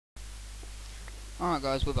Alright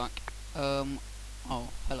guys, we're back. Oh,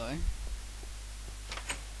 hello.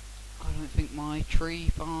 I don't think my tree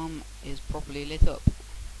farm is properly lit up.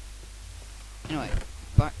 Anyway,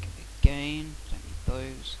 back again, don't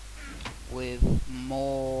need those, with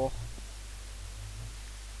more...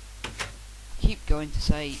 I keep going to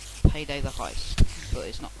say Payday the Heist, but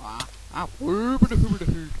it's not...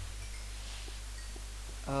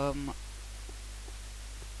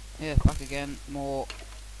 yeah, back again, more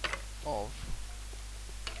of...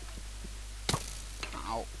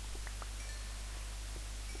 Ow.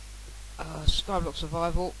 Skyblock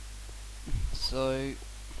survival. So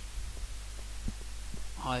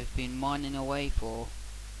I've been mining away for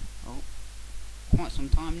quite some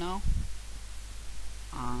time now,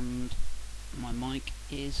 and my mic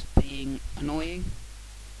is being annoying.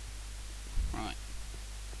 Right,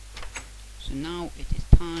 so now it is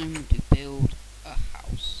time to build a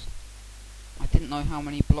house. I didn't know how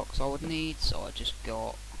many blocks I would need, so I just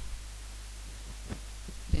got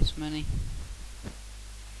this many,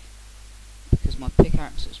 because my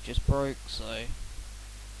pickaxe is just broke. So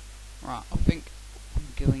right, I think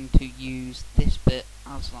I'm going to use this bit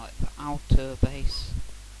as like the outer base.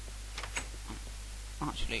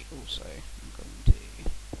 Actually, also I'm going to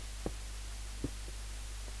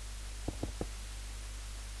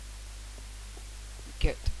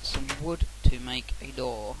get some wood to make a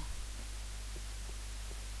door.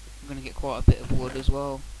 I'm going to get quite a bit of wood as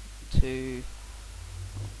well to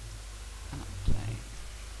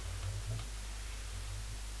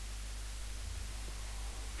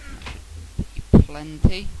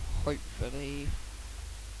plenty, hopefully.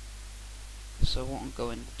 So what I'm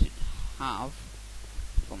going to have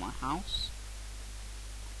for my house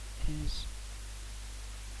is,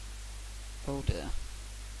 oh dear,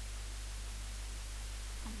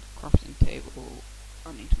 and the crafting table.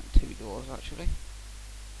 I need to make 2 doors actually.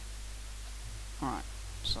 Alright,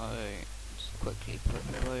 so just quickly put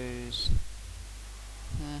those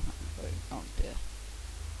there. Oh dear,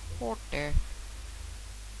 oh dear.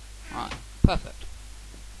 Right, perfect.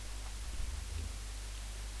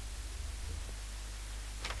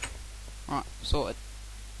 Right, sorted.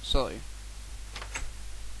 So,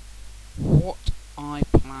 what I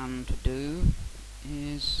plan to do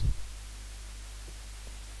is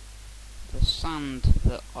the sand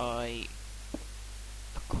that I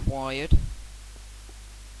acquired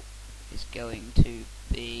is going to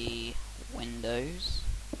be windows.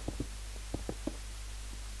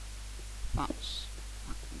 That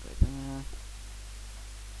can go there.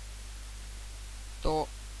 Door.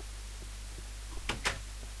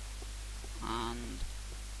 And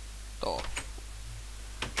door.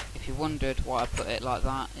 If you wondered why I put it like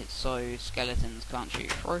that, it's so skeletons can't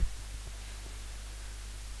shoot through.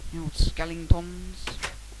 The old skeletons.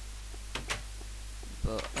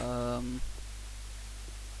 But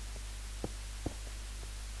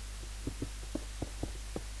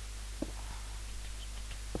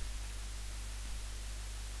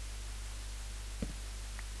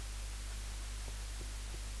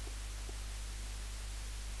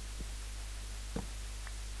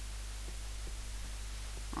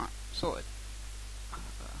right, sorted. That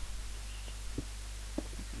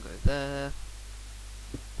can go there.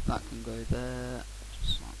 That can go there,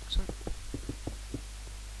 just like so.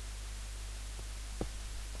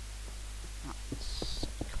 That's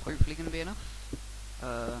hopefully going to be enough.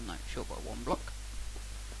 No, short by 1 block.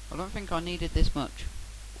 I don't think I needed this much.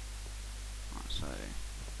 Right, so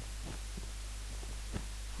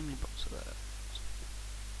how many blocks are there?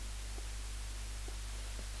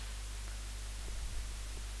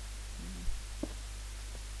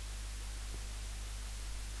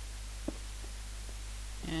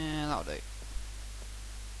 Yeah, that'll do.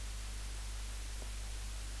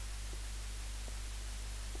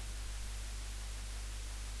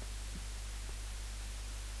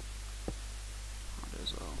 I'll do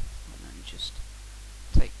as well. And then just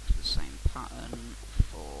take the same pattern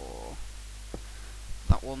for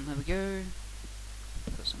that one. There we go.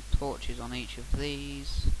 Put some torches on each of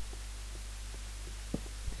these.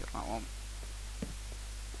 Pick up that one.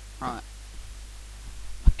 Right.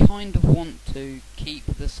 I kind of want to keep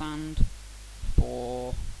the sand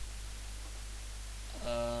for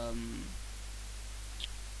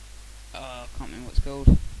I can't remember what it's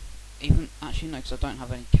called. Even actually no, because I don't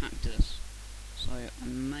have any cactus, so I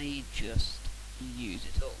may just use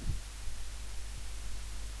it all,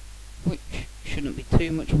 which shouldn't be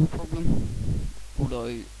too much of a problem,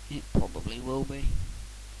 although it probably will be.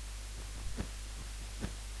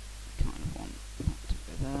 Kind of want that to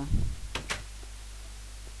go there.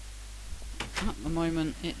 At the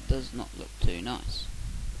moment, it does not look too nice.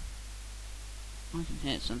 I can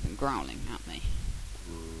hear something growling at me.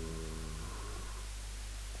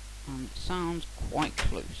 And it sounds quite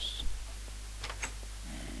close.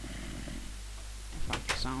 In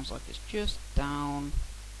fact, it sounds like it's just down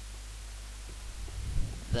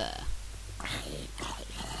there.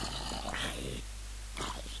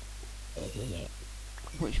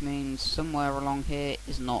 Which means somewhere along here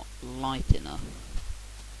is not light enough.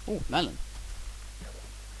 Oh, melon.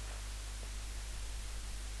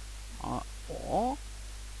 Or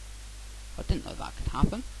I didn't know that could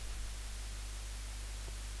happen.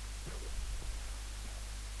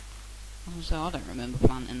 So I don't remember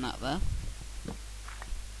planting that there.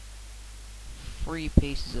 3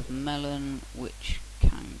 pieces of melon which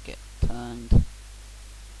can get turned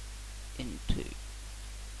into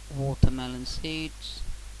watermelon seeds.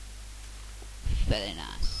 Very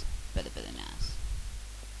nice. Very, very nice.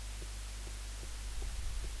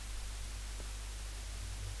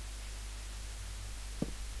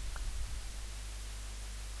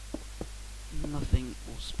 Nothing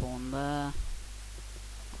will spawn there.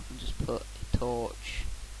 I can just put a torch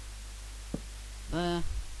there.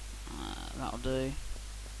 That'll do.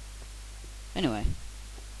 Anyway,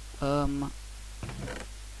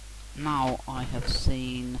 now I have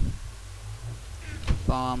seen the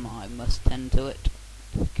farm, I must tend to it,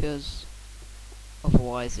 because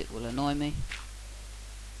otherwise it will annoy me.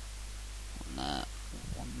 One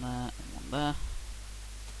there, and one there.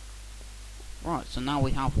 Right, so now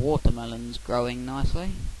we have watermelons growing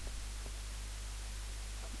nicely.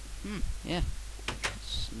 Yeah.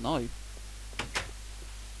 Snow.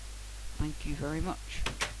 Thank you very much.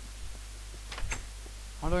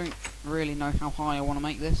 I don't really know how high I want to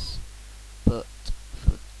make this, but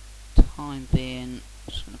for the time being,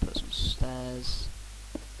 I'm just going to put some stairs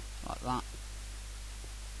like that,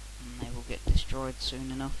 and they will get destroyed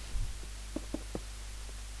soon enough.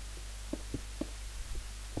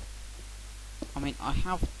 I mean, I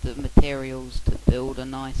have the materials to build a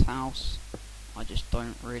nice house, I just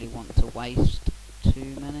don't really want to waste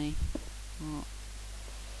too many. Oh.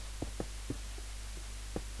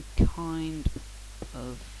 Kind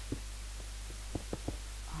of,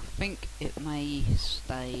 I think it may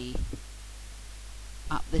stay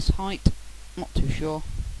at this height, not too sure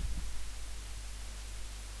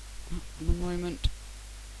at the moment.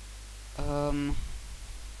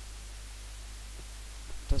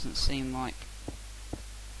 Doesn't seem like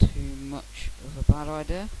too much of a bad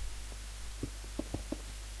idea.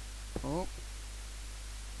 Oh,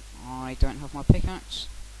 I don't have my pickaxe,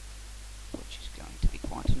 which is going to be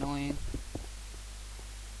quite annoying.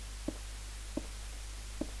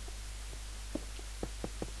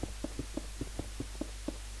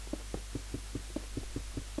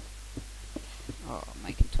 Oh, I'm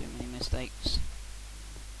making too many mistakes.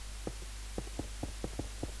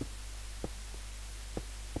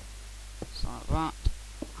 So like that,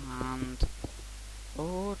 and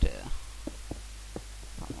oh dear,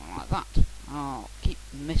 that one like that. Oh, keep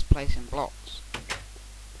misplacing blocks.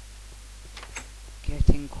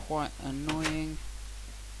 Getting quite annoying.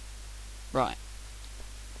 Right,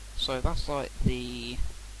 so that's like the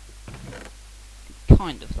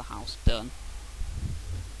kind of the house done.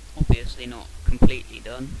 Obviously not completely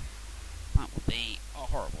done. That would be a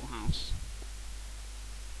horrible house.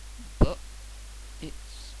 But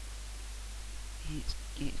it's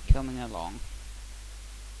coming along.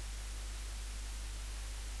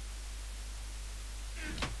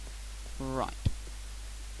 Right.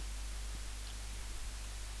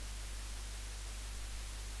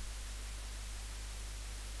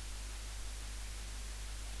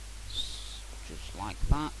 Just like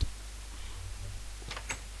that.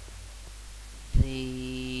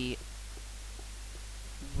 The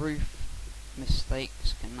roof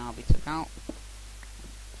mistakes can now be took out.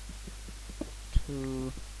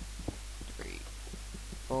 2, 3,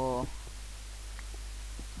 4.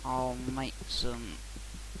 I'll make some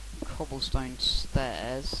cobblestone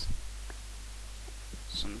stairs,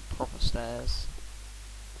 some proper stairs,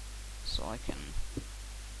 so I can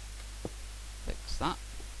fix that.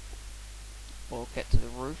 We'll get to the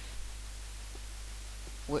roof,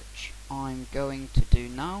 which I'm going to do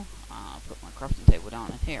now. I'll put my crafting table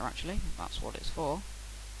down in here actually, that's what it's for.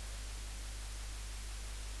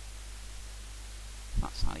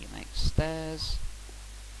 That's how you make stairs.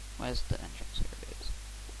 Where's the entrance? Here it is.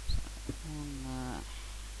 So, one there.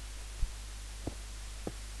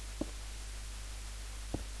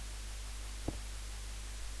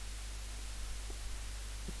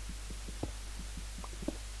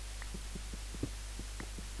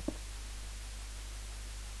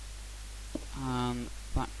 And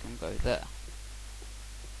that can go there.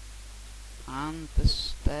 And the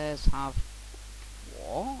stairs have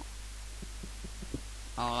what?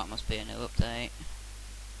 Oh, that must be a new update.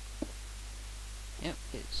 Yep,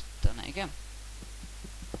 it's done it again.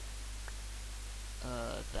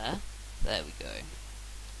 There we go.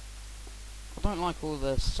 I don't like all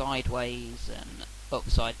the sideways and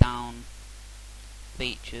upside down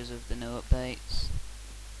features of the new updates.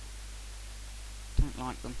 Don't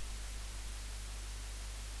like them.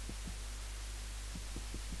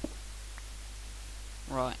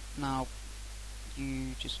 Right, now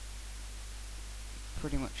you just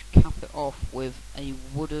pretty much cap it off with a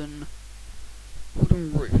wooden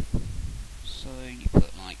roof. So you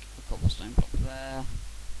put like a cobblestone block there.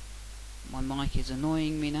 My mic is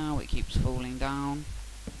annoying me now, it keeps falling down.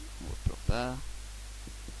 Wood block there.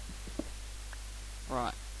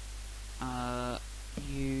 Right.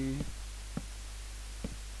 You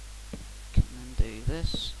can then do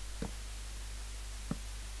this.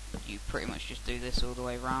 You pretty much just do this all the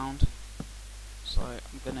way round. So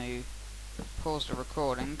I'm going to pause the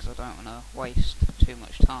recording because I don't want to waste too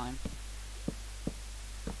much time.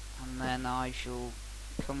 And then I shall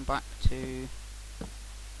come back to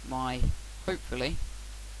my, hopefully,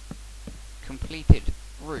 completed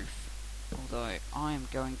roof. Although I am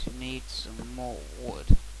going to need some more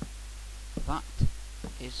wood. That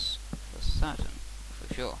is for certain,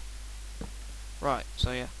 for sure. Right,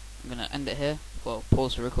 so yeah, I'm going to end it here. Well,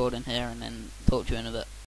 pause the recording here and then talk to you in a bit.